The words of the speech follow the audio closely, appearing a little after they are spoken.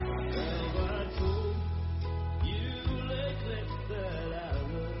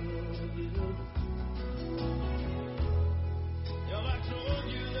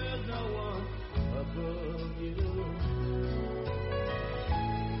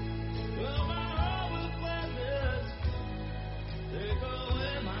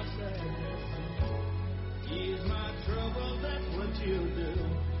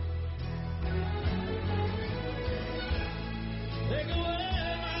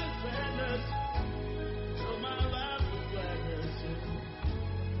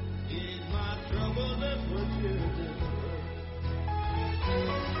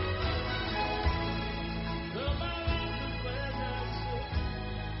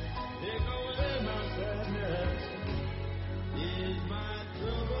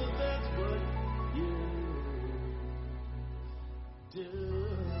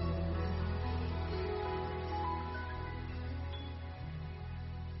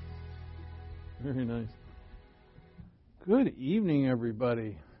Very nice. Good evening,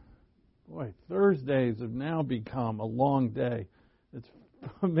 everybody. Boy, Thursdays have now become a long day. It's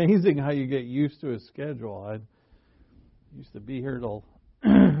amazing how you get used to a schedule. I used to be here till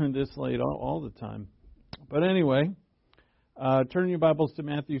this late all the time. But anyway, turn your Bibles to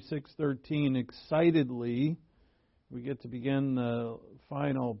Matthew 6:13. Excitedly, we get to begin the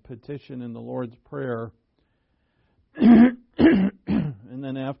final petition in the Lord's Prayer. And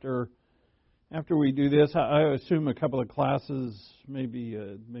then after we do this, I assume a couple of classes, maybe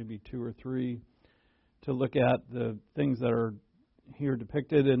 2 or 3, to look at the things that are here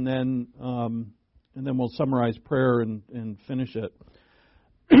depicted, and then we'll summarize prayer and finish it.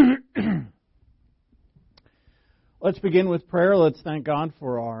 Let's begin with prayer. Let's thank God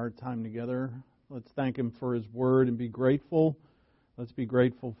for our time together. Let's thank Him for His Word and be grateful. Let's be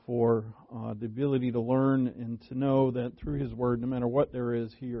grateful for the ability to learn and to know that through His Word, no matter what there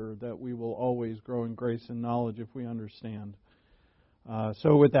is here, that we will always grow in grace and knowledge if we understand.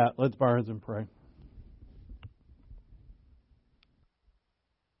 So with that, let's bow our heads and pray.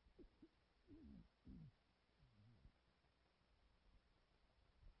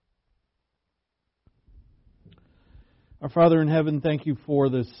 Our Father in heaven, thank you for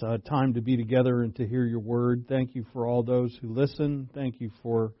this time to be together and to hear your word. Thank you for all those who listen. Thank you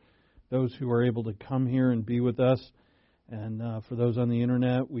for those who are able to come here and be with us. And for those on the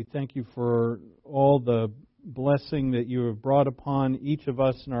internet, we thank you for all the blessing that you have brought upon each of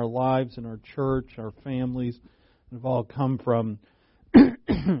us in our lives, in our church, our families, that have all come from,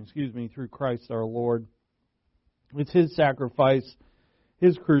 through Christ our Lord. It's His sacrifice,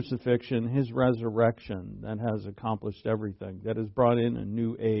 His crucifixion, His resurrection that has accomplished everything, that has brought in a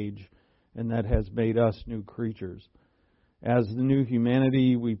new age, and that has made us new creatures. As the new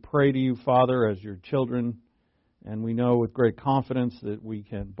humanity, we pray to you, Father, as your children, and we know with great confidence that we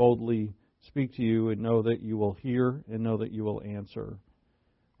can boldly speak to you and know that you will hear and know that you will answer.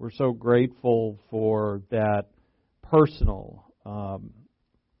 We're so grateful for that personal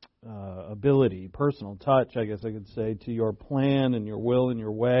ability, personal touch, I guess I could say, to your plan and your will and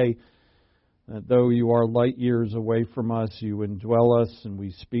your way. That though you are light years away from us, you indwell us and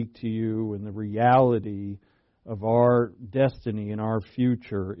we speak to you, and the reality of our destiny and our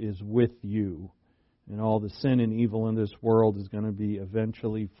future is with you. And all the sin and evil in this world is going to be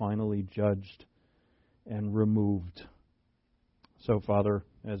eventually, finally judged and removed. So, Father,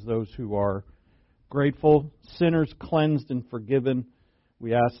 as those who are grateful, sinners cleansed and forgiven,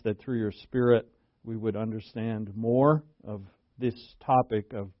 we ask that through your Spirit we would understand more of this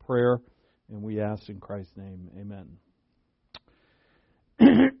topic of prayer, and we ask in Christ's name, amen.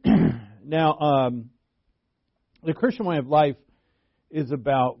 Now, the Christian way of life is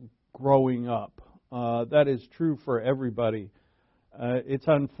about growing up. That is true for everybody. It's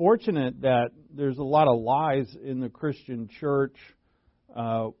unfortunate that there's a lot of lies in the Christian church.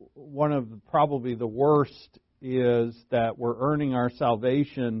 One of probably the worst is that we're earning our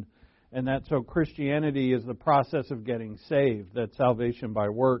salvation, and that so Christianity is the process of getting saved, that salvation by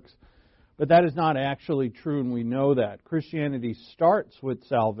works. But that is not actually true, and we know that. Christianity starts with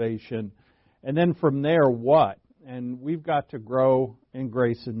salvation, and then from there, what? And we've got to grow in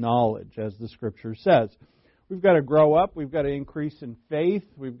grace and knowledge, as the Scripture says. We've got to grow up, we've got to increase in faith,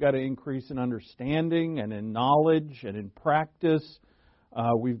 we've got to increase in understanding and in knowledge and in practice.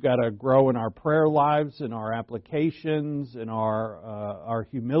 We've got to grow in our prayer lives, in our applications, in our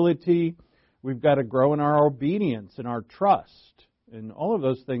humility. We've got to grow in our obedience, in our trust. And all of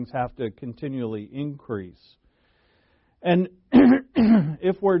those things have to continually increase. And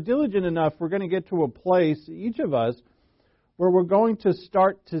if we're diligent enough, we're going to get to a place, each of us, where we're going to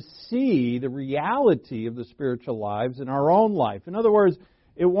start to see the reality of the spiritual lives in our own life. In other words,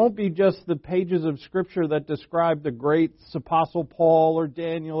 it won't be just the pages of Scripture that describe the great Apostle Paul or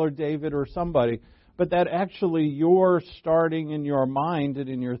Daniel or David or somebody, but that actually you're starting in your mind and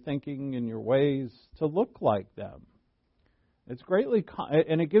in your thinking and your ways to look like them. It's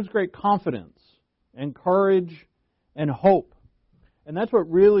and it gives great confidence and courage and hope. And that's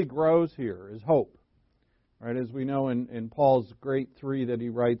what really grows here, is hope. Right? As we know in Paul's great 3 that he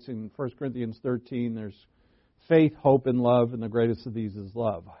writes in 1 Corinthians 13, there's faith, hope, and love, and the greatest of these is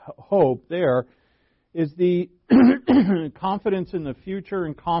love. Hope there is the confidence in the future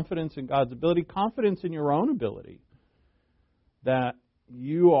and confidence in God's ability, confidence in your own ability, that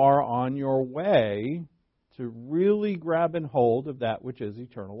you are on your way to really grab and hold of that which is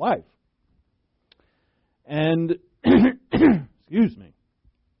eternal life. And,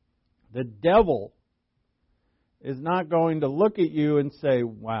 the devil is not going to look at you and say,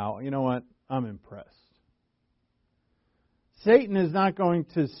 wow, you know what, I'm impressed. Satan is not going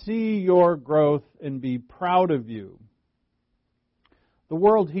to see your growth and be proud of you. The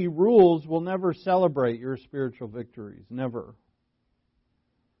world he rules will never celebrate your spiritual victories. Never.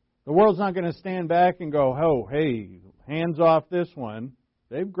 The world's not going to stand back and go, oh, hey, hands off this one.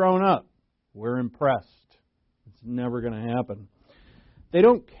 They've grown up. We're impressed. It's never going to happen. They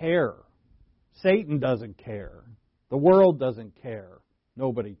don't care. Satan doesn't care. The world doesn't care.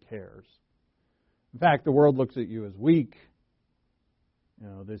 Nobody cares. In fact, the world looks at you as weak. You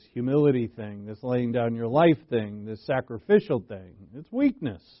know, this humility thing, this laying down your life thing, this sacrificial thing, it's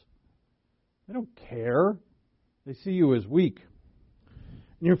weakness. They don't care. They see you as weak.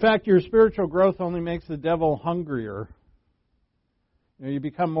 And in fact, your spiritual growth only makes the devil hungrier. You know, you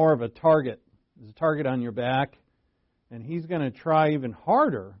become more of a target. There's a target on your back, and he's going to try even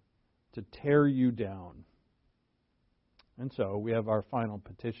harder to tear you down. And so we have our final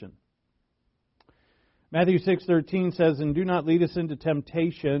petition. Matthew 6:13 says, "And do not lead us into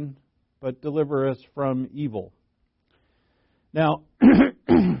temptation, but deliver us from evil." Now,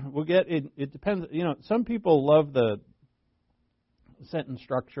 we'll get it. It depends. You know, some people love the sentence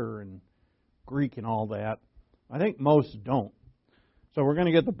structure and Greek and all that. I think most don't. So we're going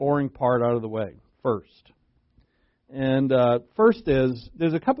to get the boring part out of the way first. And first is,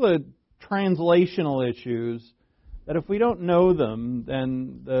 there's a couple of translational issues that if we don't know them,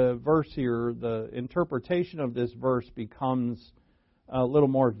 then the verse here, the interpretation of this verse becomes a little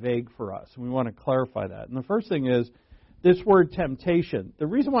more vague for us. We want to clarify that. And the first thing is this word temptation. The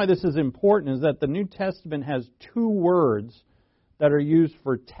reason why this is important is that the New Testament has two words that are used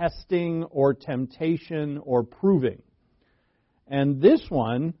for testing or temptation or proving. And this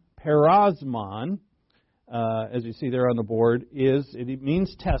one, peirasmon, as you see there on the board, it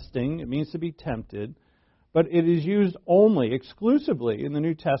means testing, it means to be tempted, but it is used only, exclusively in the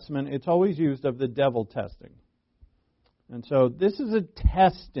New Testament. It's always used of the devil testing. And so this is a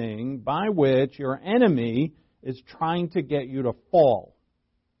testing by which your enemy is trying to get you to fall,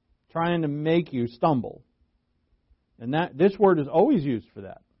 trying to make you stumble. And this word is always used for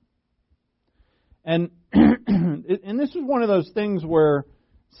that. And this is one of those things where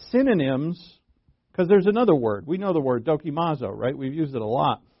synonyms, because there's another word. We know the word dokimazo, right? We've used it a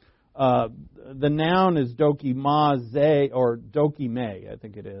lot. The noun is dokimaze or dokime, I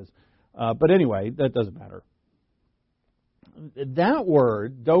think it is. But anyway, that doesn't matter. That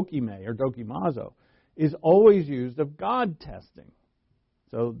word, dokime or dokimazo, is always used of God testing.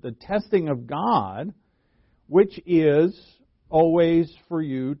 So the testing of God, which is always for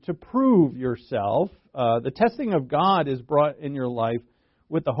you to prove yourself. The testing of God is brought in your life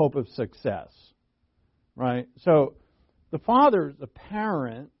with the hope of success. Right? So the father, the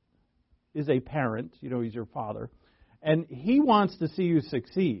parent, is a parent. You know, he's your father. And he wants to see you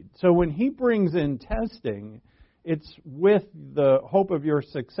succeed. So when he brings in testing, it's with the hope of your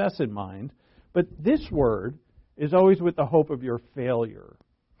success in mind. But this word is always with the hope of your failure.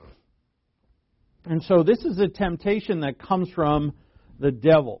 And so this is a temptation that comes from the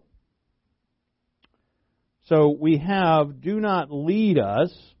devil. So we have, do not lead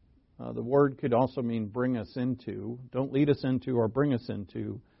us. The word could also mean bring us into. Don't lead us into or bring us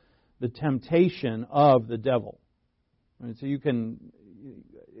into the temptation of the devil. And so you can,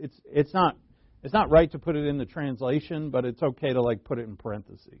 it's not right to put it in the translation, but it's okay to put it in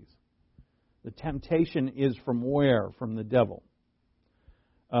parentheses. The temptation is from where? From the devil.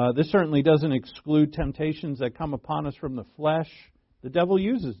 This certainly doesn't exclude temptations that come upon us from the flesh. The devil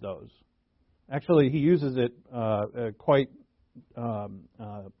uses those. Actually, he uses it quite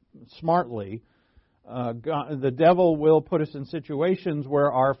smartly. The devil will put us in situations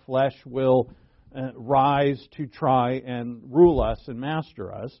where our flesh will rise to try and rule us and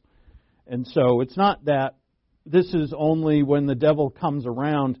master us. And so it's not that this is only when the devil comes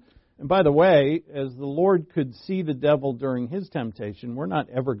around. And by the way, as the Lord could see the devil during his temptation, we're not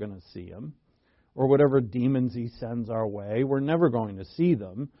ever going to see him. Or whatever demons he sends our way, we're never going to see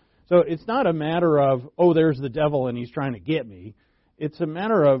them. So it's not a matter of, oh, there's the devil and he's trying to get me. It's a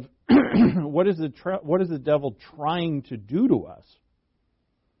matter of what is the devil trying to do to us?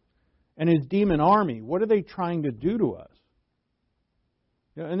 And his demon army, what are they trying to do to us?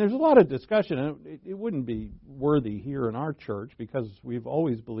 You know, and there's a lot of discussion. It wouldn't be worthy here in our church because we've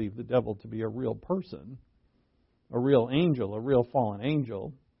always believed the devil to be a real person, a real angel, a real fallen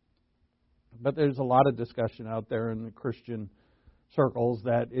angel. But there's a lot of discussion out there in the Christian circles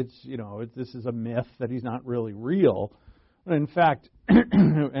that this is a myth, that he's not really real. But in fact,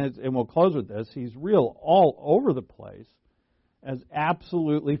 and we'll close with this, he's real all over the place as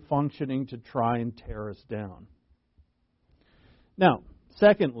absolutely functioning to try and tear us down. Now,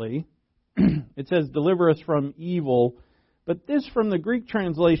 secondly, it says, deliver us from evil. But this from the Greek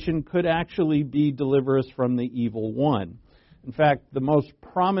translation could actually be deliver us from the evil one. In fact, the most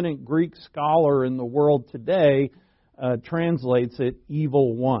prominent Greek scholar in the world today translates it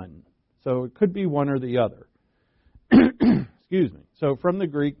evil one. So it could be one or the other. Excuse me. So from the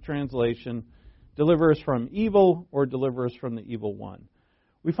Greek translation, deliver us from evil or deliver us from the evil one.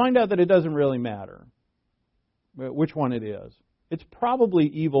 We find out that it doesn't really matter which one it is. It's probably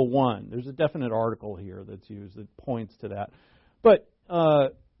evil one. There's a definite article here that's used that points to that. But,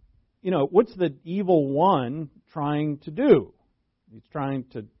 what's the evil one trying to do? He's trying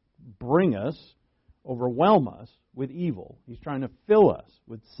to bring us, overwhelm us with evil. He's trying to fill us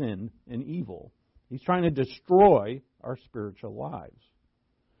with sin and evil. He's trying to destroy our spiritual lives.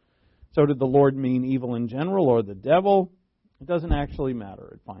 So did the Lord mean evil in general or the devil? It doesn't actually matter,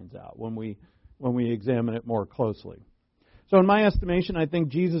 it finds out when we examine it more closely. So in my estimation, I think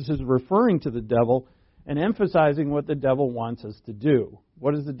Jesus is referring to the devil and emphasizing what the devil wants us to do.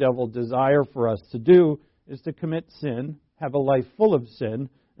 What does the devil desire for us to do is to commit sin, have a life full of sin,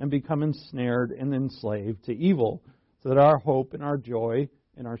 and become ensnared and enslaved to evil, so that our hope and our joy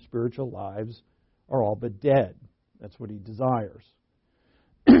in our spiritual lives are all but dead. That's what he desires.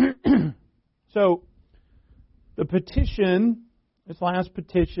 So, the petition, this last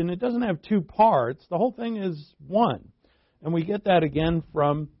petition, it doesn't have two parts. The whole thing is one. And we get that again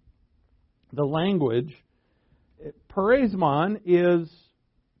from the language. Peresmon is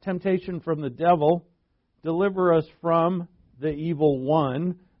temptation from the devil. Deliver us from the evil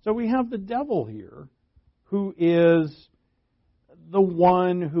one. So we have the devil here, who is the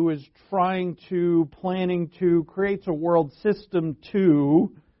one who is planning to, creates a world system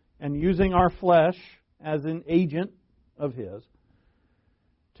to, and using our flesh as an agent of his,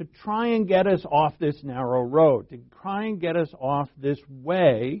 to try and get us off this narrow road, to try and get us off this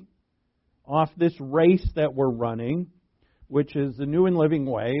way, off this race that we're running, which is the new and living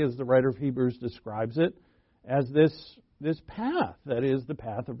way, as the writer of Hebrews describes it, as this path that is the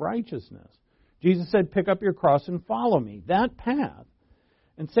path of righteousness. Jesus said, pick up your cross and follow me. That path.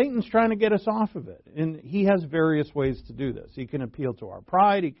 And Satan's trying to get us off of it. And he has various ways to do this. He can appeal to our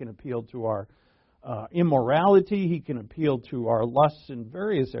pride. He can appeal to our immorality. He can appeal to our lusts in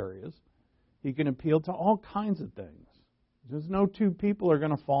various areas. He can appeal to all kinds of things. There's no two people are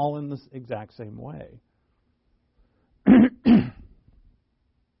going to fall in this exact same way.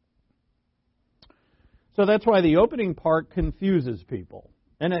 So that's why the opening part confuses people.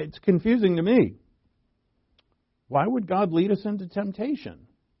 And it's confusing to me. Why would God lead us into temptation?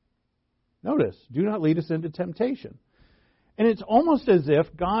 Notice, do not lead us into temptation. And it's almost as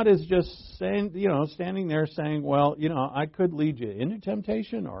if God is just saying, standing there saying, well, I could lead you into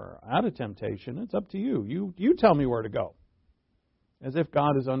temptation or out of temptation. It's up to you. You tell me where to go. As if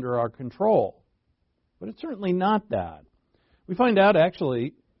God is under our control. But it's certainly not that. We find out,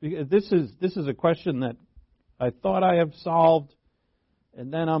 actually, this is a question that I thought I have solved,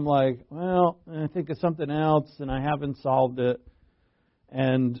 and then I'm like, well, I think of something else, and I haven't solved it.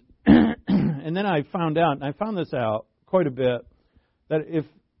 And and then I found out, and I found this out quite a bit, that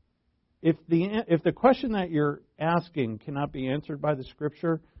if the question that you're asking cannot be answered by the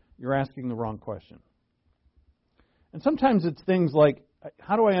Scripture, you're asking the wrong question. And sometimes it's things like,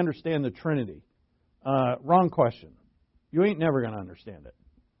 how do I understand the Trinity? Wrong question. You ain't never going to understand it.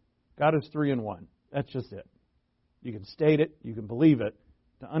 God is 3 in 1. That's just it. You can state it. You can believe it.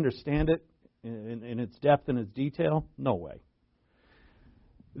 To understand it in its depth and its detail, no way.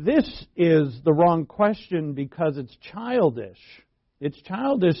 This is the wrong question because it's childish. It's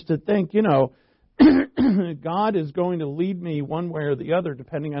childish to think, God is going to lead me one way or the other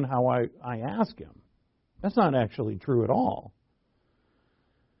depending on how I ask Him. That's not actually true at all.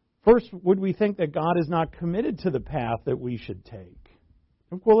 First, would we think that God is not committed to the path that we should take?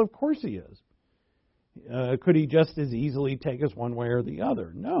 Well, of course He is. Could He just as easily take us one way or the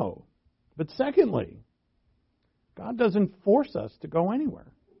other? No. But secondly, God doesn't force us to go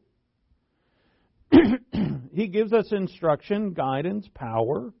anywhere. He gives us instruction, guidance,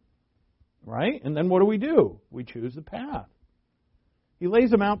 power, right? And then what do? We choose the path. He lays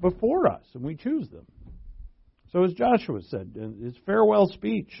them out before us, and we choose them. So as Joshua said in his farewell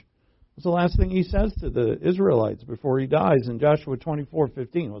speech, it's the last thing he says to the Israelites before he dies in Joshua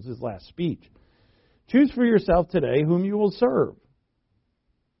 24:15 was his last speech. Choose for yourself today whom you will serve,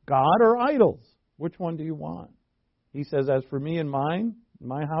 God or idols. Which one do you want? He says, as for me and mine,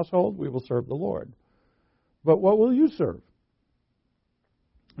 my household, we will serve the Lord. But what will you serve?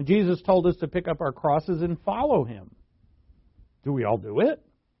 Jesus told us to pick up our crosses and follow Him. Do we all do it?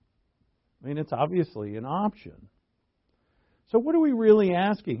 I mean, it's obviously an option. So what are we really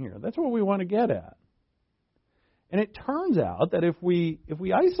asking here? That's what we want to get at. And it turns out that if we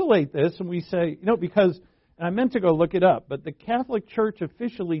isolate this and we say, because, and I meant to go look it up, but the Catholic Church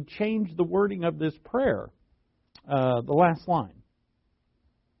officially changed the wording of this prayer, the last line,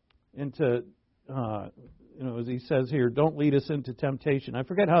 into, as he says here, don't lead us into temptation. I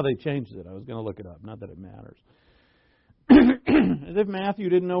forget how they changed it. I was going to look it up. Not that it matters. As if Matthew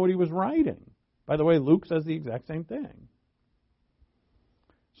didn't know what he was writing. By the way, Luke says the exact same thing.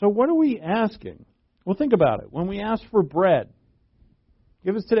 So what are we asking? Well, think about it. When we ask for bread,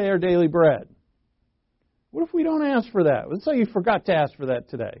 give us today our daily bread. What if we don't ask for that? Let's say you forgot to ask for that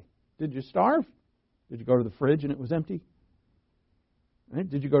today. Did you starve? Did you go to the fridge and it was empty? Right?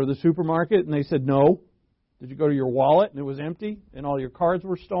 Did you go to the supermarket and they said no? Did you go to your wallet and it was empty and all your cards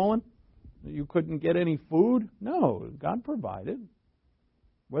were stolen? You couldn't get any food? No, God provided.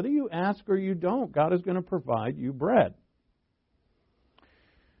 Whether you ask or you don't, God is going to provide you bread.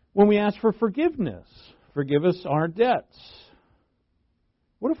 When we ask for forgiveness, forgive us our debts.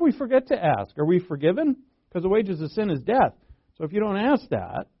 What if we forget to ask? Are we forgiven? Because the wages of sin is death. So if you don't ask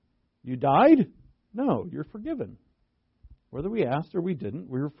that, you died? No, you're forgiven. Whether we asked or we didn't,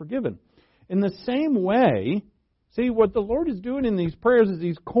 we were forgiven. In the same way, see, what the Lord is doing in these prayers is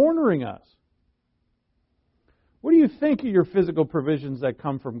He's cornering us. What do you think of your physical provisions that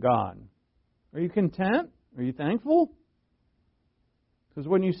come from God? Are you content? Are you thankful? Because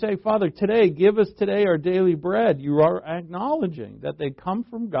when you say, Father, today, give us today our daily bread, you are acknowledging that they come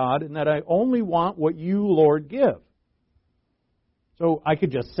from God and that I only want what you, Lord, give. So I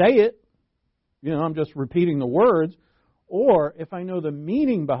could just say it. I'm just repeating the words. Or if I know the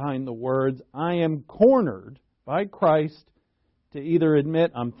meaning behind the words, I am cornered by Christ to either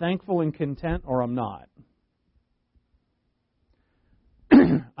admit I'm thankful and content or I'm not.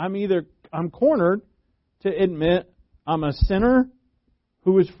 I'm cornered to admit I'm a sinner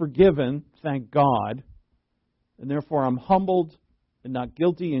who is forgiven, thank God, and therefore I'm humbled and not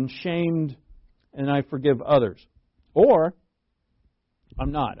guilty and shamed, and I forgive others. Or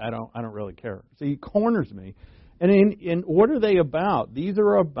I'm not. I don't really care. So He corners me. And in what are they about? These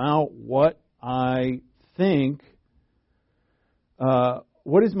are about what I think.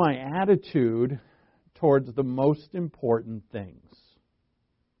 What is my attitude towards the most important things?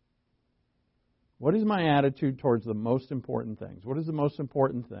 What is my attitude towards the most important things? What is the most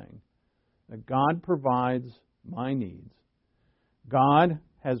important thing? That God provides my needs. God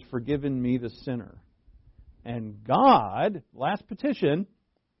has forgiven me, the sinner. And God, last petition,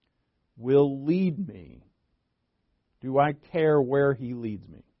 will lead me. Do I care where He leads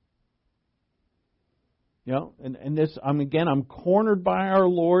me? And this, I'm cornered by our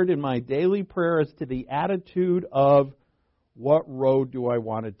Lord in my daily prayer as to the attitude of what road do I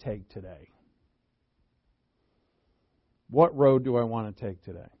want to take today? What road do I want to take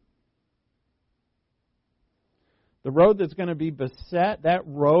today? The road that's going to be beset, that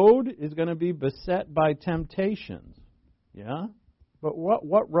road is going to be beset by temptations. Yeah? But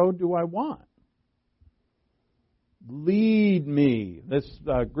what road do I want? Lead me. This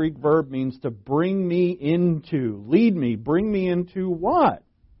Greek verb means to bring me into. Lead me. Bring me into what?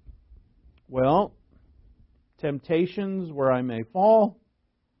 Well, temptations where I may fall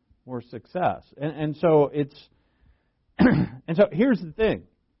or success. And so it's and so here's the thing,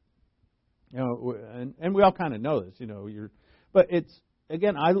 and we all kind of know this, but it's,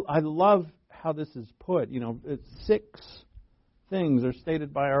 again, I love how this is put. It's 6 things are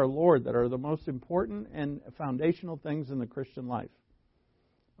stated by our Lord that are the most important and foundational things in the Christian life.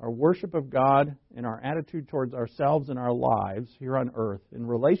 Our worship of God and our attitude towards ourselves and our lives here on earth in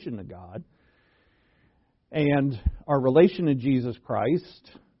relation to God, and our relation to Jesus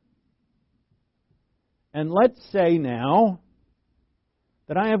Christ. And let's say now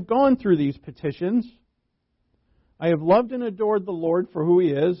that I have gone through these petitions. I have loved and adored the Lord for who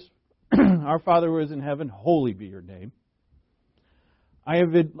He is. Our Father who is in heaven, holy be your name. I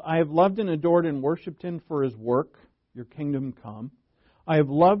have loved and adored and worshipped Him for His work, your kingdom come. I have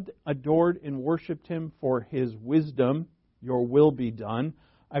loved, adored, and worshipped Him for His wisdom, your will be done.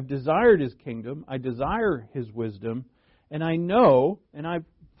 I've desired His kingdom. I desire His wisdom. And I know, and I'm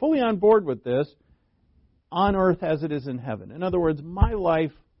fully on board with this, on earth as it is in heaven. In other words, my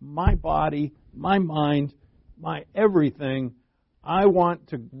life, my body, my mind, my everything, I want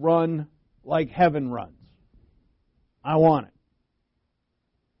to run like heaven runs. I want it.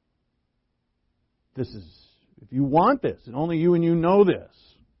 This is, if you want this, and only you and you know this,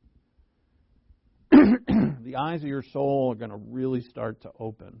 the eyes of your soul are going to really start to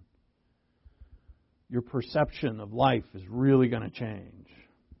open. Your perception of life is really going to change.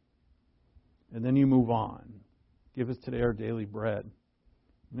 And then you move on. Give us today our daily bread.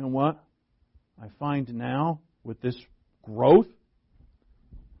 You know what? I find now with this growth,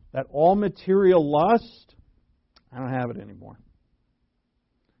 that all material lust, I don't have it anymore.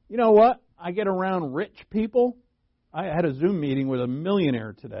 You know what? I get around rich people. I had a Zoom meeting with a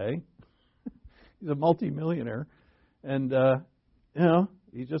millionaire today. He's a multimillionaire. And,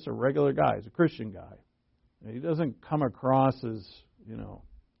 he's just a regular guy. He's a Christian guy. He doesn't come across as,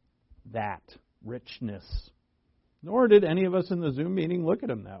 that richness. Nor did any of us in the Zoom meeting look at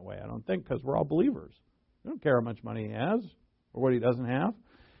him that way, I don't think, because we're all believers. We don't care how much money he has or what he doesn't have.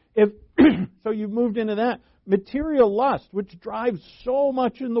 So you've moved into that. Material lust, which drives so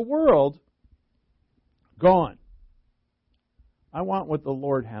much in the world, gone. I want what the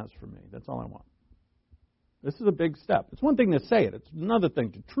Lord has for me. That's all I want. This is a big step. It's one thing to say it. It's another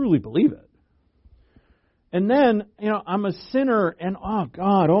thing to truly believe it. And then, I'm a sinner, and oh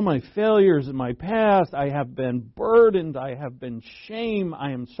God, all my failures in my past, I have been burdened, I have been shamed,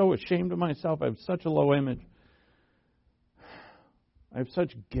 I am so ashamed of myself, I have such a low image. I have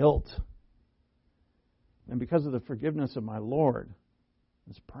such guilt. And because of the forgiveness of my Lord,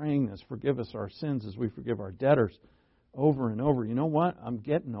 is praying this, forgive us our sins as we forgive our debtors, over and over. You know what? I'm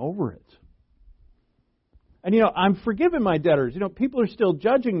getting over it. And, I'm forgiving my debtors. People are still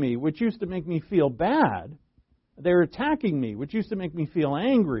judging me, which used to make me feel bad. They're attacking me, which used to make me feel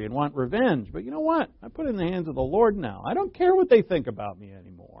angry and want revenge. But you know what? I put it in the hands of the Lord now. I don't care what they think about me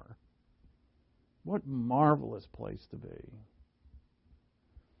anymore. What marvelous place to be.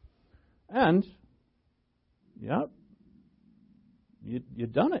 And, you've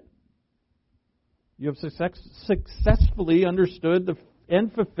done it. You have successfully understood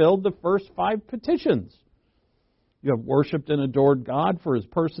and fulfilled the first 5 petitions. You have worshipped and adored God for His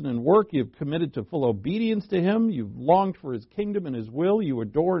person and work. You have committed to full obedience to Him. You've longed for His kingdom and His will. You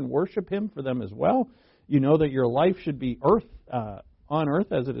adore and worship Him for them as well. You know that your life should be on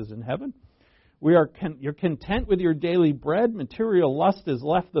earth as it is in heaven. You're content with your daily bread. Material lust has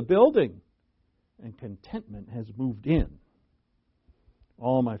left the building, and contentment has moved in.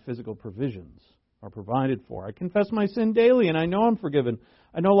 All my physical provisions are provided for. I confess my sin daily, and I know I'm forgiven.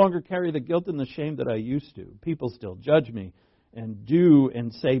 I no longer carry the guilt and the shame that I used to. People still judge me and do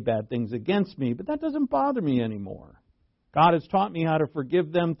and say bad things against me, but that doesn't bother me anymore. God has taught me how to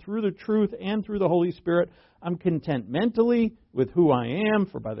forgive them through the truth and through the Holy Spirit. I'm content mentally with who I am,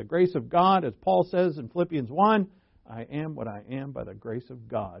 for by the grace of God, as Paul says in Philippians 1, I am what I am by the grace of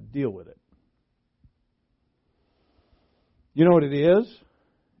God. Deal with it. You know what it is?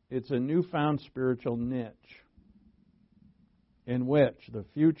 It's a newfound spiritual niche in which the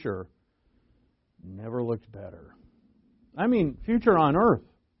future never looked better. I mean, future on earth.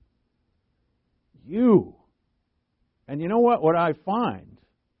 You. And you know what? What I find,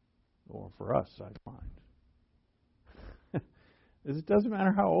 or for us I find, is it doesn't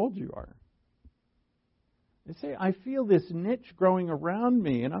matter how old you are. They say, I feel this niche growing around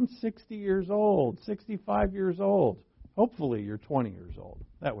me, and I'm 60 years old, 65 years old. Hopefully you're 20 years old.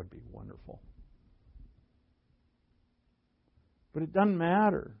 That would be wonderful. But it doesn't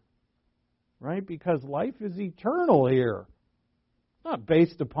matter, right? Because life is eternal here. It's not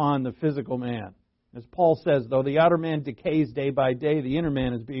based upon the physical man. As Paul says, though the outer man decays day by day, the inner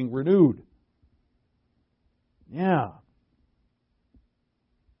man is being renewed. Yeah.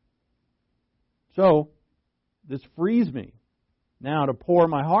 So, this frees me now to pour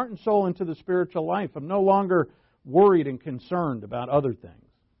my heart and soul into the spiritual life. I'm no longer worried and concerned about other things.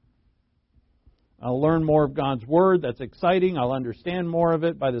 I'll learn more of God's Word. That's exciting. I'll understand more of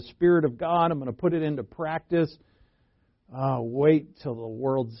it by the Spirit of God. I'm going to put it into practice. Wait till the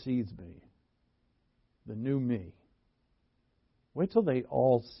world sees me. The new me. Wait till they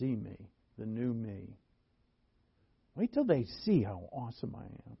all see me. The new me. Wait till they see how awesome I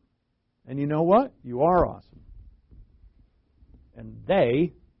am. And you know what? You are awesome. And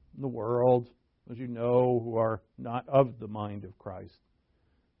they, the world, as you know, who are not of the mind of Christ,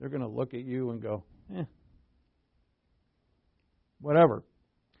 they're going to look at you and go, whatever.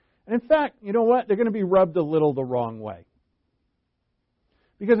 And in fact, you know what? They're going to be rubbed a little the wrong way.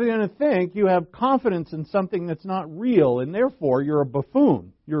 Because they're going to think you have confidence in something that's not real, and therefore you're a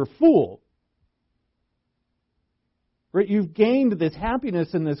buffoon. You're a fool. Right? You've gained this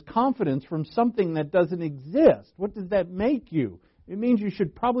happiness and this confidence from something that doesn't exist. What does that make you? It means you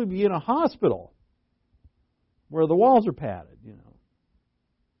should probably be in a hospital where the walls are padded,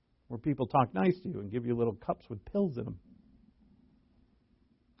 where people talk nice to you and give you little cups with pills in them.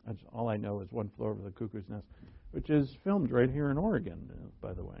 That's all I know is One Flew Over the Cuckoo's Nest, which is filmed right here in Oregon,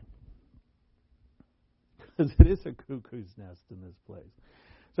 by the way. Because it is a cuckoo's nest in this place.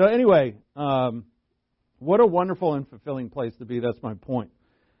 So anyway, what a wonderful and fulfilling place to be. That's my point.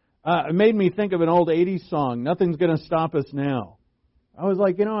 It made me think of an old 80s song, Nothing's Gonna Stop Us Now. I was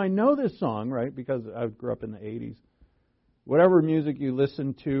like, I know this song, right, because I grew up in the 80s. Whatever music you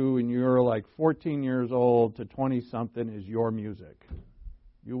listen to and you're like 14 years old to 20-something is your music.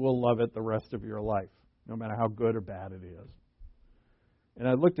 You will love it the rest of your life, no matter how good or bad it is. And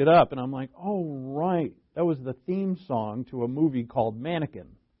I looked it up, and I'm like, oh, right. That was the theme song to a movie called Mannequin.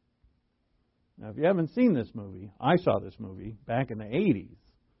 Now, if you haven't seen this movie, I saw this movie back in the 80s.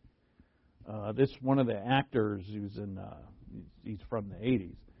 One of the actors he's from the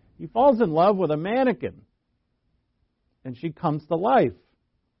 80s. He falls in love with a mannequin, and she comes to life.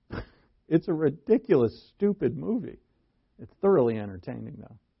 It's a ridiculous, stupid movie. It's thoroughly entertaining,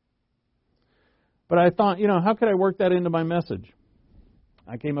 though. But I thought, how could I work that into my message?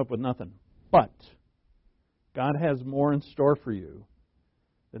 I came up with nothing. But God has more in store for you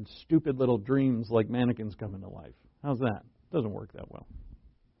than stupid little dreams like mannequins coming to life. How's that? Doesn't work that well.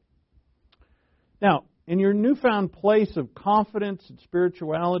 Now, in your newfound place of confidence and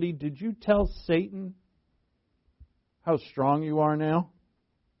spirituality, did you tell Satan how strong you are now?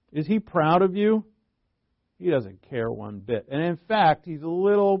 Is he proud of you? He doesn't care one bit. And in fact, he's a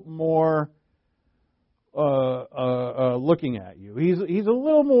little more looking at you. He's a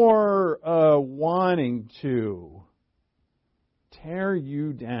little more wanting to tear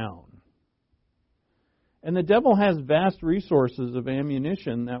you down. And the devil has vast resources of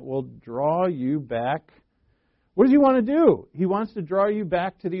ammunition that will draw you back. What does he want to do? He wants to draw you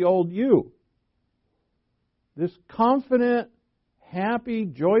back to the old you. This confident, happy,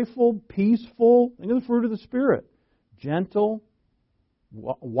 joyful, peaceful, think of the fruit of the Spirit. Gentle,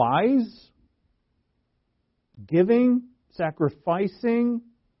 wise, giving, sacrificing.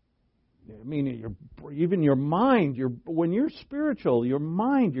 I mean, even your mind, when you're spiritual, your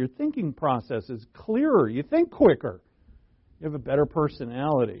mind, your thinking process is clearer. You think quicker. You have a better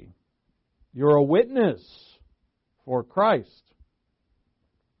personality. You're a witness for Christ.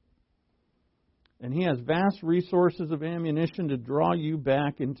 And He has vast resources of ammunition to draw you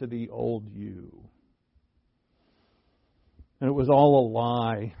back into the old you. And it was all a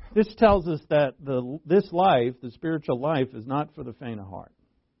lie. This tells us that this life, the spiritual life, is not for the faint of heart.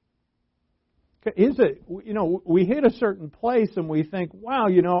 Is it? We hit a certain place and we think, wow,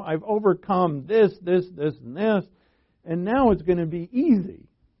 I've overcome this, and this, and now it's going to be easy.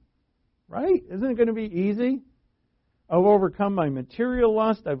 Right? Isn't it going to be easy? I've overcome my material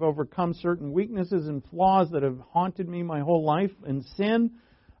lust. I've overcome certain weaknesses and flaws that have haunted me my whole life and sin.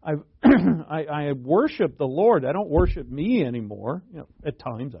 I worship the Lord. I don't worship me anymore. At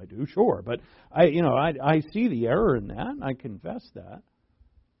times I do, sure, but I see the error in that, and I confess that.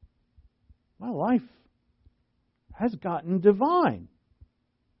 My life has gotten divine.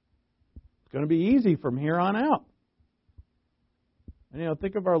 It's going to be easy from here on out. And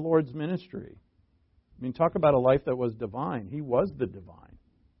think of our Lord's ministry. I mean, talk about a life that was divine. He was the divine.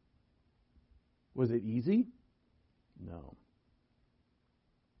 Was it easy? No.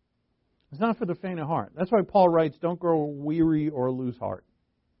 It's not for the faint of heart. That's why Paul writes, don't grow weary or lose heart.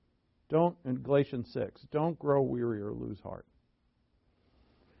 In Galatians 6, don't grow weary or lose heart.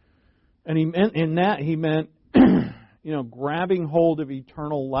 And he meant, grabbing hold of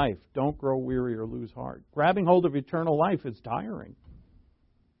eternal life. Don't grow weary or lose heart. Grabbing hold of eternal life is tiring.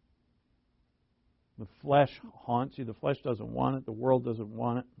 The flesh haunts you. The flesh doesn't want it. The world doesn't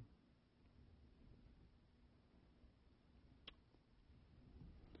want it.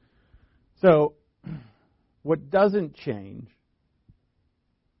 So, what doesn't change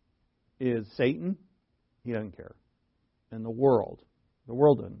is Satan. He doesn't care. And the world. The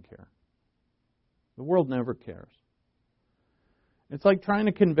world doesn't care. The world never cares. It's like trying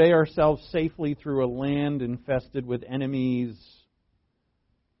to convey ourselves safely through a land infested with enemies,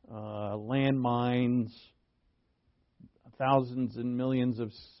 landmines, thousands and millions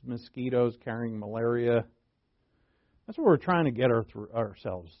of mosquitoes carrying malaria. That's what we're trying to get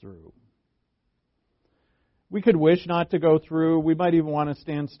ourselves through. We could wish not to go through. We might even want to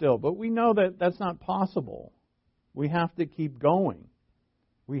stand still. But we know that that's not possible. We have to keep going.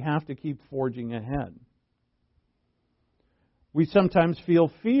 We have to keep forging ahead. We sometimes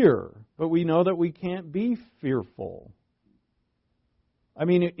feel fear, but we know that we can't be fearful. I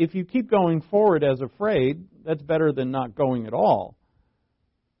mean, if you keep going forward as afraid, that's better than not going at all.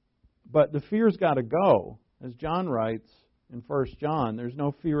 But the fear's got to go. As John writes in 1 John, there's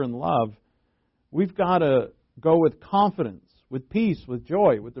no fear in love. We've got to go with confidence, with peace, with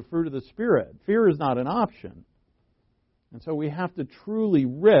joy, with the fruit of the Spirit. Fear is not an option. And so we have to truly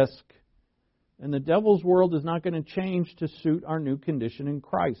risk, and the devil's world is not going to change to suit our new condition in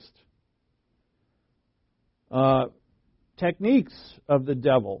Christ. Techniques of the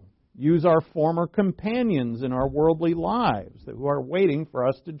devil use our former companions in our worldly lives who are waiting for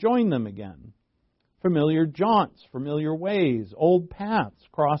us to join them again. Familiar jaunts, familiar ways, old paths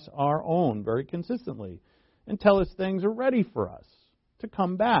cross our own very consistently and tell us things are ready for us to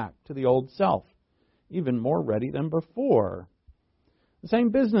come back to the old self, even more ready than before. The same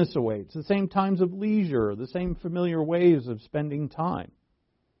business awaits, the same times of leisure, the same familiar ways of spending time.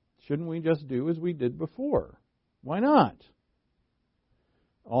 Shouldn't we just do as we did before? Why not?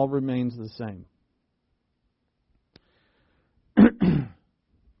 All remains the same.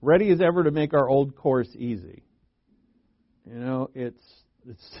 Ready as ever to make our old course easy. You know, it's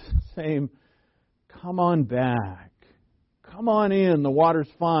the same, come on back, come on in, the water's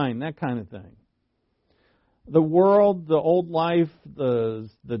fine, that kind of thing. The world, the old life, the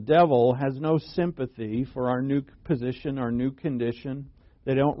devil has no sympathy for our new position, our new condition.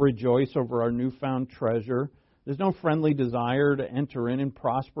 They don't rejoice over our newfound treasure. There's no friendly desire to enter in and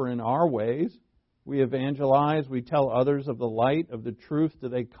prosper in our ways. We evangelize, we tell others of the light, of the truth. Do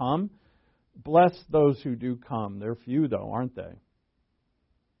they come? Bless those who do come. They're few, though, aren't they?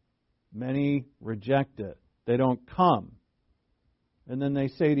 Many reject it. They don't come. And then they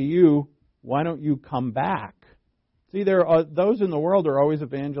say to you, why don't you come back? See, those in the world are always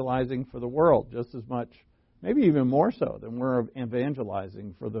evangelizing for the world just as much, maybe even more so than we're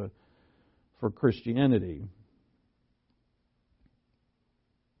evangelizing for Christianity.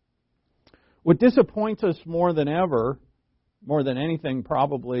 What disappoints us more than ever, more than anything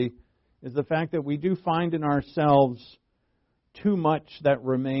probably, is the fact that we do find in ourselves too much that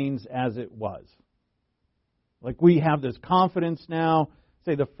remains as it was. Like we have this confidence now,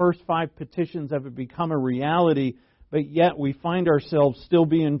 say the first 5 petitions have become a reality, but yet we find ourselves still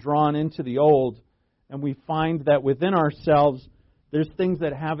being drawn into the old, and we find that within ourselves there's things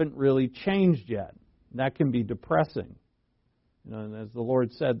that haven't really changed yet. That can be depressing. You know, and as the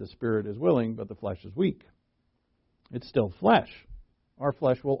Lord said, the spirit is willing, but the flesh is weak. It's still flesh. Our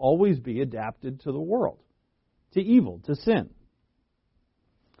flesh will always be adapted to the world, to evil, to sin.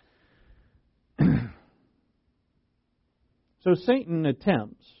 So Satan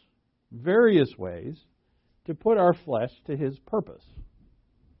attempts various ways to put our flesh to his purpose.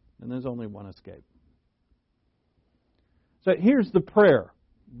 And there's only one escape. So here's the prayer.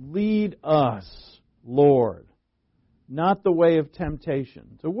 Lead us, Lord. Not the way of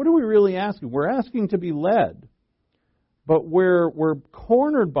temptation. So what are we really asking? We're asking to be led. But we're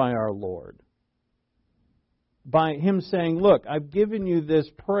cornered by our Lord. By Him saying, look, I've given you this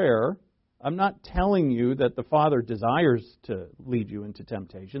prayer. I'm not telling you that the Father desires to lead you into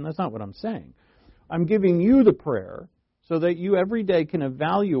temptation. That's not what I'm saying. I'm giving you the prayer so that you every day can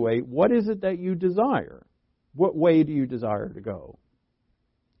evaluate what is it that you desire. What way do you desire to go?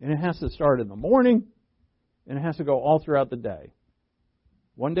 And it has to start in the morning, and it has to go all throughout the day.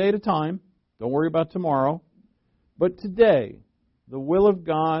 One day at a time. Don't worry about tomorrow. But today, the will of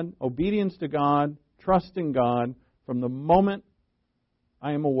God, obedience to God, trust in God, from the moment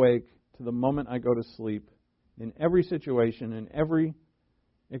I am awake to the moment I go to sleep, in every situation, in every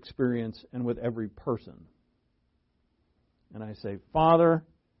experience, and with every person. And I say, Father,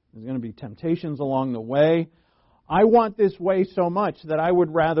 there's going to be temptations along the way. I want this way so much that I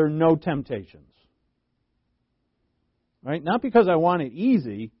would rather no temptations. Right? Not because I want it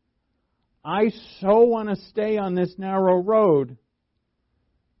easy. I so want to stay on this narrow road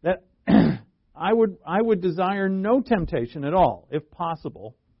that I would desire no temptation at all, if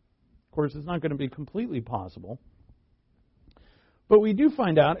possible. Of course, it's not going to be completely possible. But we do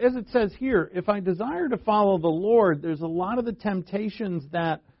find out, as it says here, if I desire to follow the Lord, there's a lot of the temptations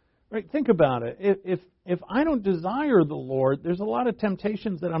that, right, think about it. If I don't desire the Lord, there's a lot of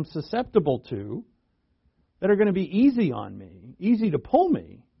temptations that I'm susceptible to that are going to be easy on me, easy to pull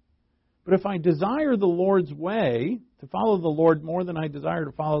me. But if I desire the Lord's way, to follow the Lord more than I desire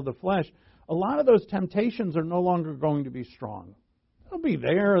to follow the flesh, a lot of those temptations are no longer going to be strong. They'll be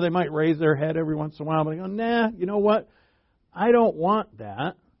there. They might raise their head every once in a while, but I go, nah, you know what? I don't want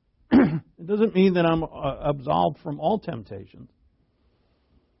that. It doesn't mean that I'm absolved from all temptations.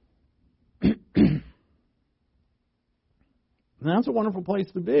 And that's a wonderful place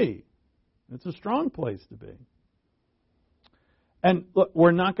to be. It's a strong place to be. And look,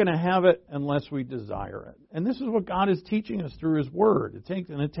 we're not going to have it unless we desire it. And this is what God is teaching us through His Word.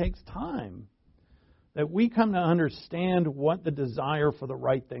 It takes time that we come to understand what the desire for the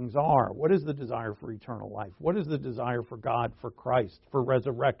right things are. What is the desire for eternal life? What is the desire for God, for Christ, for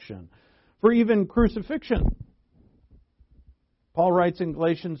resurrection, for even crucifixion? Paul writes in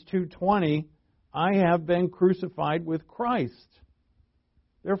Galatians 2:20, I have been crucified with Christ.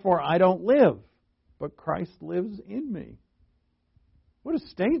 Therefore I don't live, but Christ lives in me. What a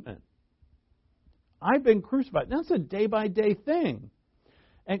statement. I've been crucified. That's a day-by-day thing.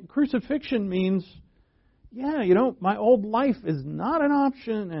 And crucifixion means, yeah, my old life is not an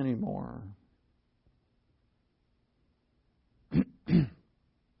option anymore.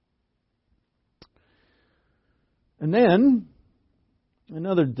 And then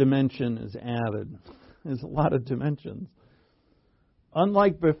another dimension is added. There's a lot of dimensions.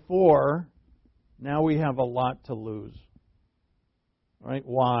 Unlike before, now we have a lot to lose. Right?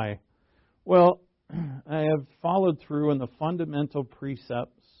 Why? Well, I have followed through on the fundamental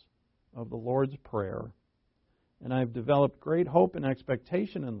precepts of the Lord's Prayer, and I've developed great hope and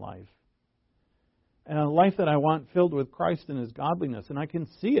expectation in life, and a life that I want filled with Christ and His godliness, and I can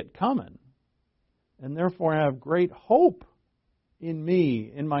see it coming. And therefore I have great hope in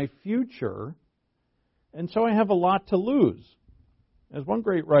me, in my future, and so I have a lot to lose. As one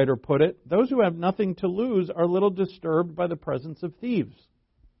great writer put it, those who have nothing to lose are little disturbed by the presence of thieves.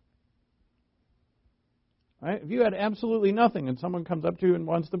 Right? If you had absolutely nothing and someone comes up to you and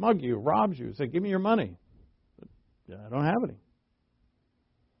wants to mug you, robs you, say, give me your money. Yeah, I don't have any.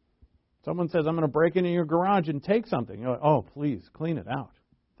 Someone says, I'm going to break into your garage and take something. You're like, oh, please, clean it out.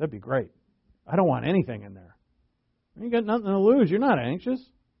 That'd be great. I don't want anything in there. You got nothing to lose. You're not anxious.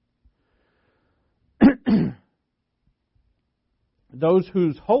 Those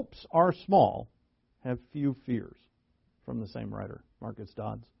whose hopes are small have few fears. From the same writer, Marcus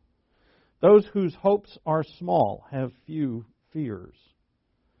Dodds. Those whose hopes are small have few fears.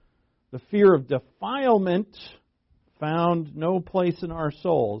 The fear of defilement found no place in our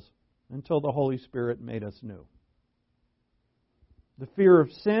souls until the Holy Spirit made us new. The fear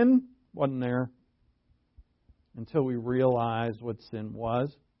of sin wasn't there until we realized what sin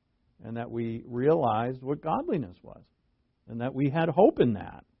was, and that we realized what godliness was, and that we had hope in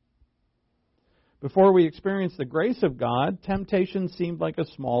that. Before we experienced the grace of God, temptation seemed like a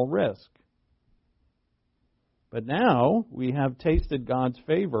small risk. But now we have tasted God's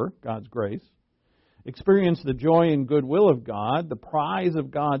favor, God's grace, experienced the joy and goodwill of God, the prize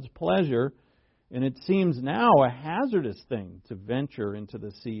of God's pleasure, and it seems now a hazardous thing to venture into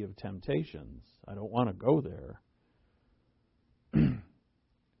the sea of temptations. I don't want to go there.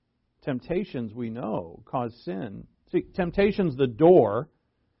 Temptations, we know, cause sin. See, temptation's the door,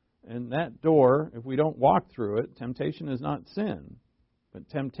 and that door, if we don't walk through it, temptation is not sin. But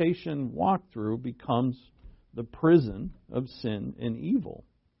temptation walked through becomes the prison of sin and evil.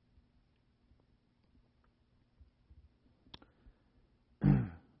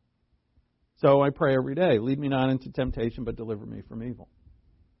 So I pray every day, lead me not into temptation, but deliver me from evil.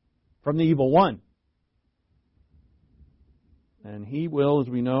 From the evil one. And he will, as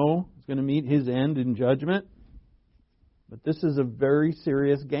we know, is going to meet his end in judgment. But this is a very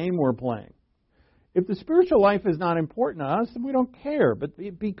serious game we're playing. If the spiritual life is not important to us, then we don't care. But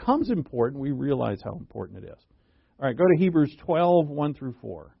it becomes important. We realize how important it is. All right, go to Hebrews 12, 1 through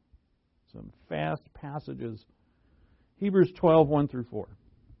 4. Some fast passages. Hebrews 12, 1 through 4.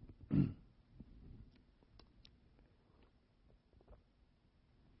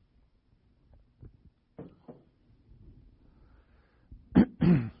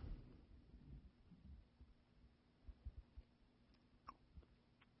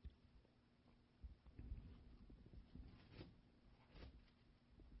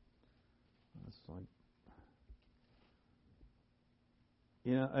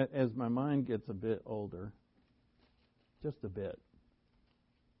 As my mind gets a bit older, just a bit,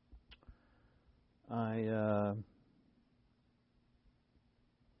 what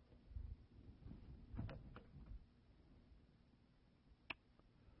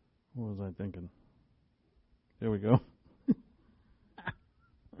was I thinking? There we go.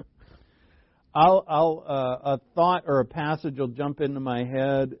 A thought or a passage will jump into my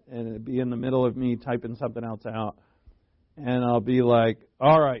head, and it'll be in the middle of me typing something else out. And I'll be like,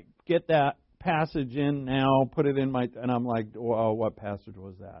 all right, get that passage in now, put it in and I'm like, oh, what passage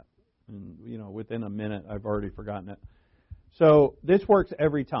was that? And, within a minute, I've already forgotten it. So this works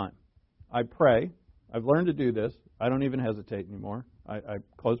every time. I pray. I've learned to do this. I don't even hesitate anymore. I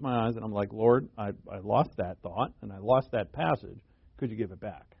close my eyes and I'm like, Lord, I lost that thought and I lost that passage. Could you give it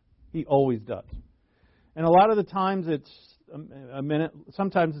back? He always does. And a lot of the times it's a minute,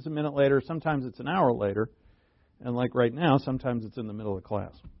 sometimes it's a minute later, sometimes it's an hour later. And like right now, sometimes it's in the middle of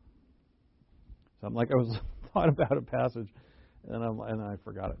class. So I'm like, I was thought about a passage, and I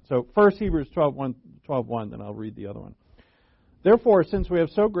forgot it. So first Hebrews 12:1, then I'll read the other one. Therefore, since we have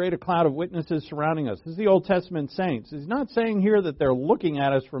so great a cloud of witnesses surrounding us, this is the Old Testament saints. He's not saying here that they're looking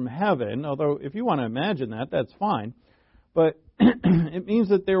at us from heaven, although if you want to imagine that, that's fine. But it means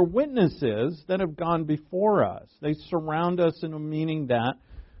that they're witnesses that have gone before us. They surround us in a meaning that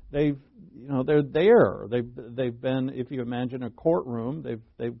they're there. They've been, if you imagine a courtroom,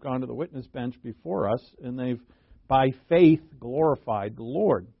 they've gone to the witness bench before us, and they've, by faith, glorified the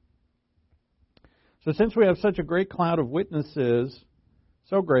Lord. So since we have such a great cloud of witnesses,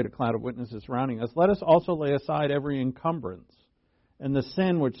 so great a cloud of witnesses surrounding us, let us also lay aside every encumbrance and the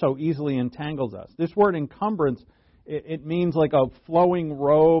sin which so easily entangles us. This word encumbrance, it means like a flowing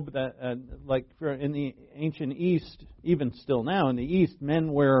robe that, like in the ancient East, even still now in the East,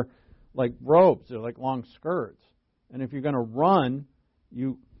 men wear like robes. They're like long skirts. And if you're going to run,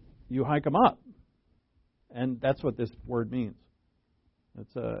 you hike them up. And that's what this word means.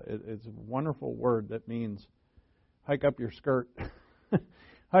 It's a wonderful word that means hike up your skirt.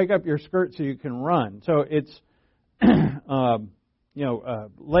 Hike up your skirt so you can run. So it's,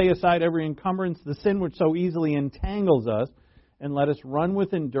 lay aside every encumbrance, the sin which so easily entangles us, and let us run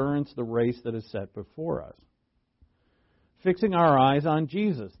with endurance the race that is set before us. Fixing our eyes on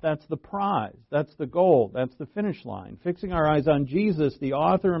Jesus. That's the prize. That's the goal. That's the finish line. Fixing our eyes on Jesus, the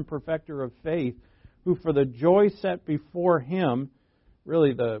author and perfecter of faith, who for the joy set before him,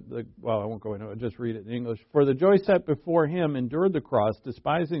 really I won't go into it, I'll just read it in English. For the joy set before him endured the cross,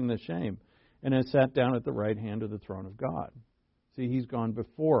 despising the shame, and has sat down at the right hand of the throne of God. See, he's gone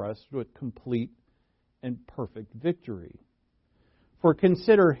before us to a complete and perfect victory. For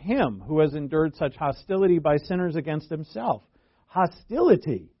consider him who has endured such hostility by sinners against himself.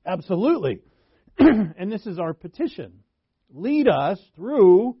 Hostility, absolutely. And this is our petition. Lead us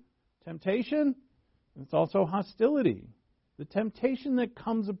through temptation. It's also hostility. The temptation that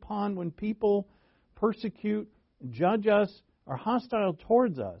comes upon when people persecute, judge us, are hostile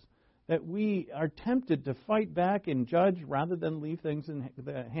towards us, that we are tempted to fight back and judge rather than leave things in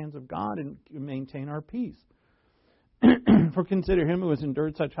the hands of God and maintain our peace. For consider him who has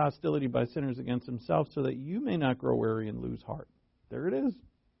endured such hostility by sinners against himself, so that you may not grow weary and lose heart. There it is.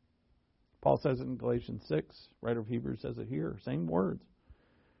 Paul says it in Galatians 6. Writer of Hebrews says it here. Same words.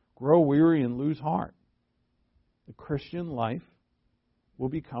 Grow weary and lose heart. The Christian life will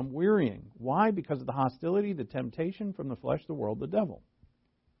become wearying. Why? Because of the hostility, the temptation from the flesh, the world, the devil.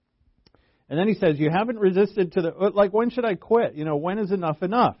 And then he says, you haven't resisted to when should I quit? When is enough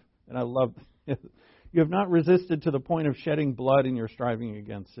enough? And I love you have not resisted to the point of shedding blood in your striving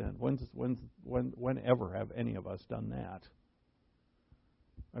against sin. Whenever have any of us done that?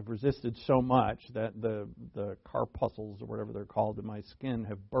 I've resisted so much that the corpuscles or whatever they're called in my skin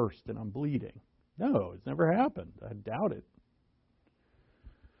have burst and I'm bleeding. No, it's never happened. I doubt it.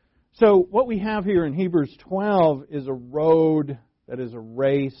 So what we have here in Hebrews 12 is a road that is a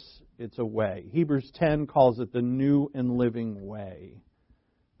race. It's a way. Hebrews 10 calls it the new and living way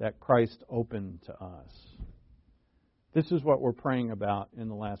that Christ opened to us. This is what we're praying about in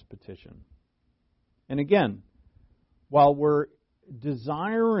the last petition. And again, while we're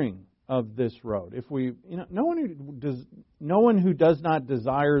desiring of this road, no one who does not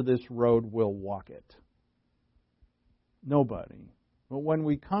desire this road will walk it. Nobody. But when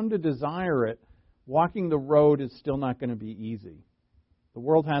we come to desire it, walking the road is still not going to be easy. The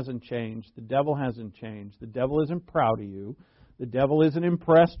world hasn't changed. The devil hasn't changed. The devil isn't proud of you. The devil isn't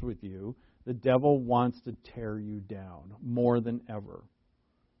impressed with you. The devil wants to tear you down more than ever.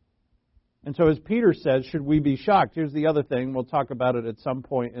 And so as Peter says, should we be shocked? Here's the other thing. We'll talk about it at some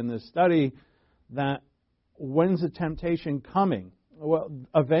point in this study. That when's the temptation coming? Well,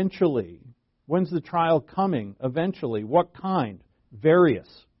 eventually. When's the trial coming? Eventually. What kind? Various.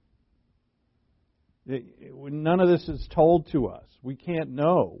 None of this is told to us. We can't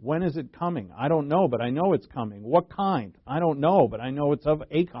know. When is it coming? I don't know, but I know it's coming. What kind? I don't know, but I know it's of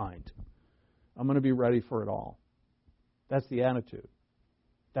a kind. I'm going to be ready for it all. That's the attitude.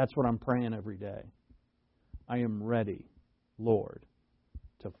 That's what I'm praying every day. I am ready, Lord,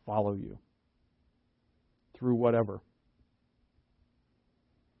 to follow you through whatever.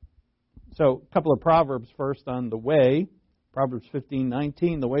 So, a couple of Proverbs first on the way. Proverbs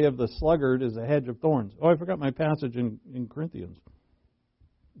 15:19, the way of the sluggard is a hedge of thorns. Oh, I forgot my passage in Corinthians.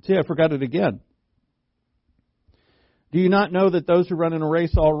 See, I forgot it again. Do you not know that those who run in a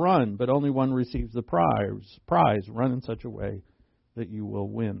race all run, but only one receives the prize? Run in such a way that you will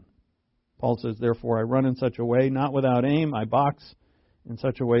win. Paul says, therefore, I run in such a way, not without aim. I box in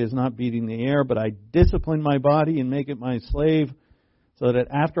such a way as not beating the air, but I discipline my body and make it my slave, so that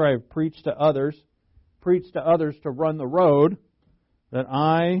after I have preached to others to run the road, that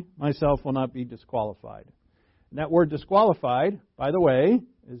I myself will not be disqualified. And that word disqualified, by the way,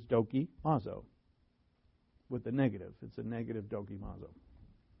 is dokimazo, with the negative. It's a negative dokimazo.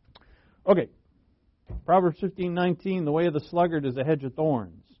 Okay, Proverbs 15:19, the way of the sluggard is a hedge of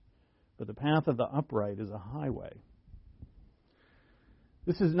thorns, but the path of the upright is a highway.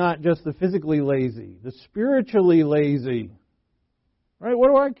 This is not just the physically lazy, the spiritually lazy. Right? What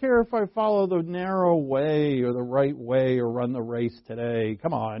do I care if I follow the narrow way or the right way or run the race today?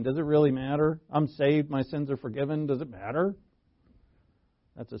 Come on, does it really matter? I'm saved, my sins are forgiven. Does it matter?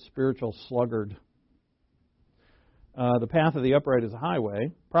 That's a spiritual sluggard. The path of the upright is a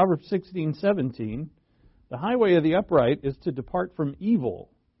highway. Proverbs 16:17, the highway of the upright is to depart from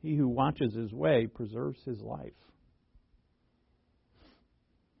evil. He who watches his way preserves his life.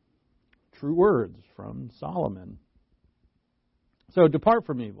 True words from Solomon. So depart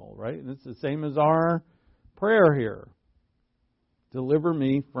from evil, right? And it's the same as our prayer here. Deliver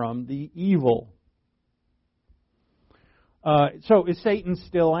me from the evil. So is Satan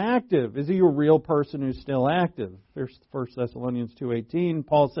still active? Is he a real person who's still active? 1 Thessalonians 2:18,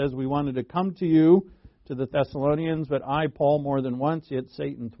 Paul says, we wanted to come to you, to the Thessalonians, but I, Paul, more than once, yet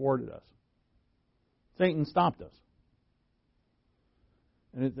Satan thwarted us. Satan stopped us.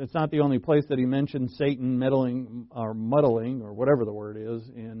 And it's not the only place that he mentions Satan meddling or muddling or whatever the word is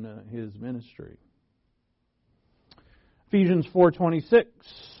in his ministry. Ephesians 4:26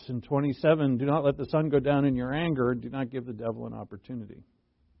 and 27, do not let the sun go down in your anger, do not give the devil an opportunity.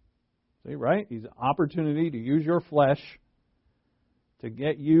 See, right? He's an opportunity to use your flesh to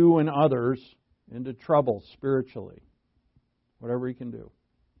get you and others into trouble spiritually. Whatever he can do.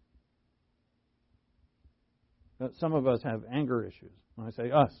 Some of us have anger issues. When I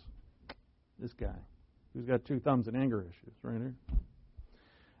say us, this guy who's got two thumbs and anger issues right here.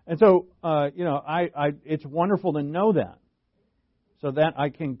 And so, it's wonderful to know that so that I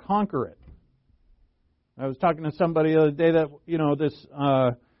can conquer it. I was talking to somebody the other day that, this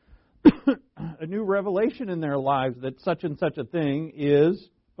a new revelation in their lives that such and such a thing is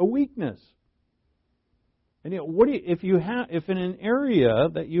a weakness. And if in an area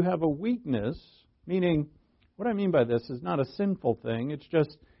that you have a weakness, meaning, what I mean by this is not a sinful thing. It's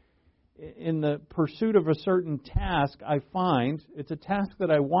just in the pursuit of a certain task, I find it's a task that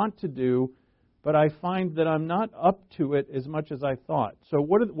I want to do, but I find that I'm not up to it as much as I thought. So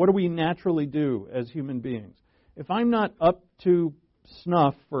what do we naturally do as human beings? If I'm not up to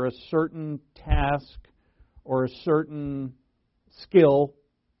snuff for a certain task or a certain skill,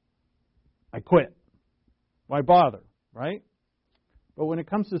 I quit. Why bother, right? But when it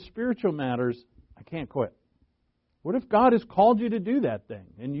comes to spiritual matters, I can't quit. What if God has called you to do that thing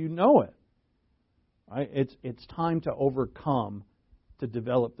and you know it? Right? It's time to overcome, to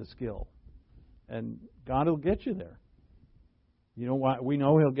develop the skill. And God will get you there. You know why? We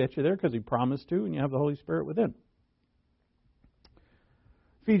know He'll get you there because He promised to, and you have the Holy Spirit within.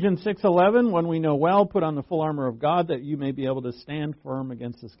 Ephesians 6:11, when we know well, put on the full armor of God that you may be able to stand firm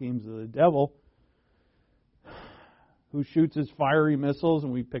against the schemes of the devil, who shoots his fiery missiles,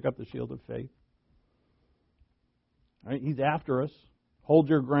 and we pick up the shield of faith. Right, he's after us. Hold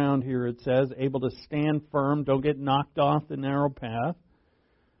your ground here, it says. Able to stand firm. Don't get knocked off the narrow path.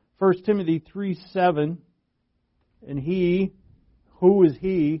 1 Timothy 3:7. And he, who is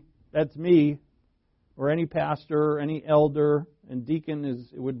he? That's me. Or any pastor, or any elder. And deacon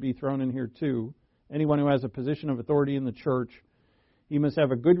would be thrown in here too. Anyone who has a position of authority in the church. He must have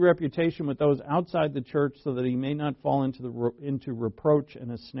a good reputation with those outside the church so that he may not fall into reproach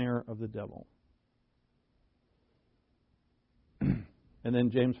and a snare of the devil. And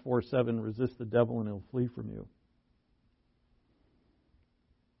then James 4:7, resist the devil and he'll flee from you.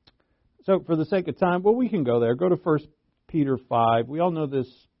 So for the sake of time, we can go there. Go to 1 Peter 5. We all know this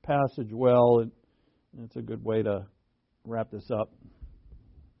passage well, and it's a good way to wrap this up.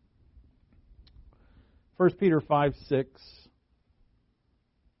 1 Peter 5:6.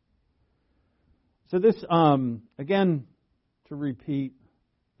 So this, again, to repeat,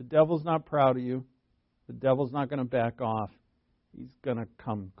 the devil's not proud of you. The devil's not going to back off. He's going to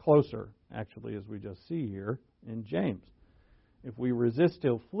come closer, actually, as we just see here in James. If we resist,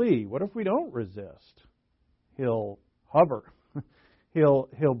 he'll flee. What if we don't resist? He'll hover. He'll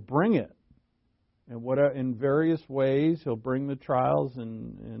bring it. And in various ways, he'll bring the trials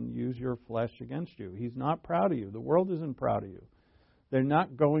and use your flesh against you. He's not proud of you. The world isn't proud of you. They're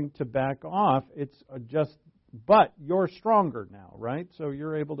not going to back off. It's but you're stronger now, right? So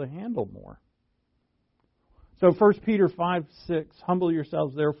you're able to handle more. So 1 Peter 5:6, humble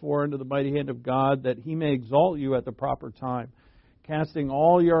yourselves therefore under the mighty hand of God, that He may exalt you at the proper time, casting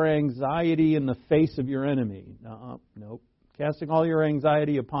all your anxiety in the face of your enemy. Nope. Casting all your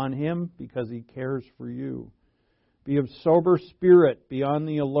anxiety upon Him because He cares for you. Be of sober spirit, be on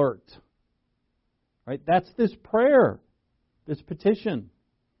the alert. Right? That's this prayer, this petition.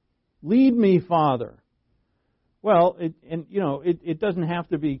 Lead me, Father. Well, it doesn't have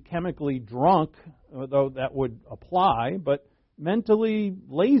to be chemically drunk, though that would apply, but mentally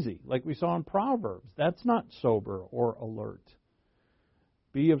lazy, like we saw in Proverbs. That's not sober or alert.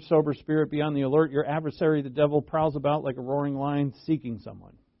 Be of sober spirit, be on the alert. Your adversary, the devil, prowls about like a roaring lion seeking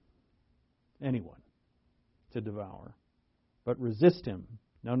someone, anyone, to devour. But resist him.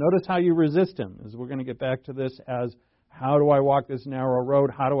 Now notice how you resist him, as we're going to get back to this as, how do I walk this narrow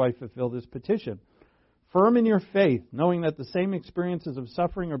road? How do I fulfill this petition? Firm in your faith, knowing that the same experiences of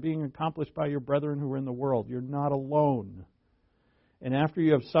suffering are being accomplished by your brethren who are in the world. You're not alone. And after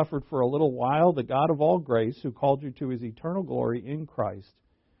you have suffered for a little while, the God of all grace, who called you to his eternal glory in Christ,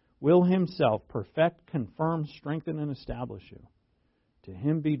 will himself perfect, confirm, strengthen, and establish you. To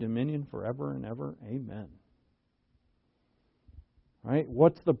him be dominion forever and ever. Amen. Right?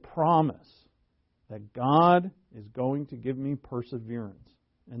 What's the promise? That God is going to give me perseverance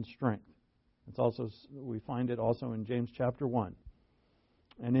and strength. It's also, we find it also in James chapter 1.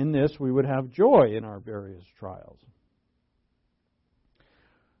 And in this we would have joy in our various trials.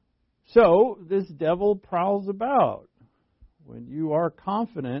 So this devil prowls about. When you are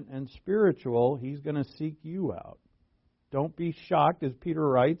confident and spiritual, he's going to seek you out. Don't be shocked, as Peter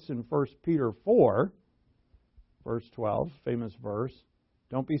writes in 1 Peter 4, verse 12, famous verse.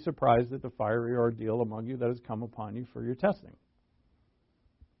 Don't be surprised at the fiery ordeal among you that has come upon you for your testing.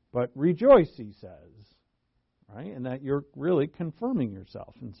 But rejoice, he says, right? And that you're really confirming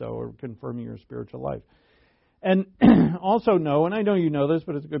yourself, and so confirming your spiritual life. And also know, and I know you know this,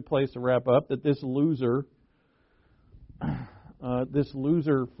 but it's a good place to wrap up, that this loser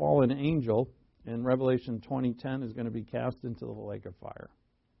fallen angel in Revelation 20:10 is going to be cast into the lake of fire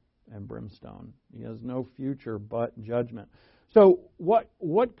and brimstone. He has no future but judgment. So what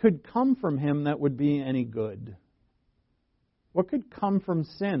could come from him that would be any good? What could come from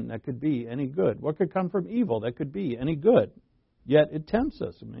sin that could be any good? What could come from evil that could be any good? Yet it tempts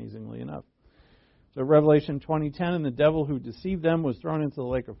us, amazingly enough. So Revelation 20:10, and the devil who deceived them was thrown into the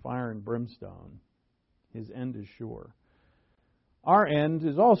lake of fire and brimstone. His end is sure. Our end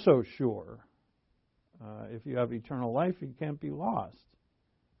is also sure. If you have eternal life, you can't be lost.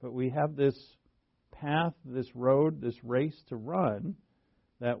 But we have this path, this road, this race to run,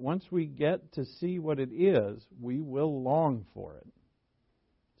 that once we get to see what it is, we will long for it.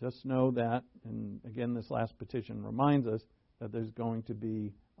 Just know that, and again, this last petition reminds us that there's going to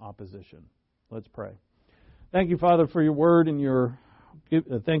be opposition. Let's pray. Thank you, Father, for your word, and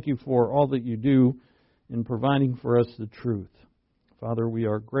thank you for all that you do in providing for us the truth. Father, we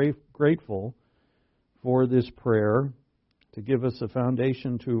are grateful for this prayer to give us a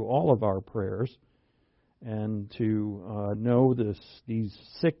foundation to all of our prayers, and to know these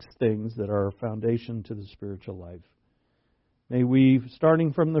 6 things that are a foundation to the spiritual life. May we,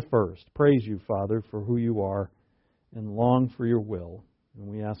 starting from the first, praise you, Father, for who you are and long for your will. And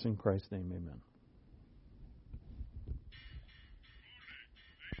we ask in Christ's name, amen.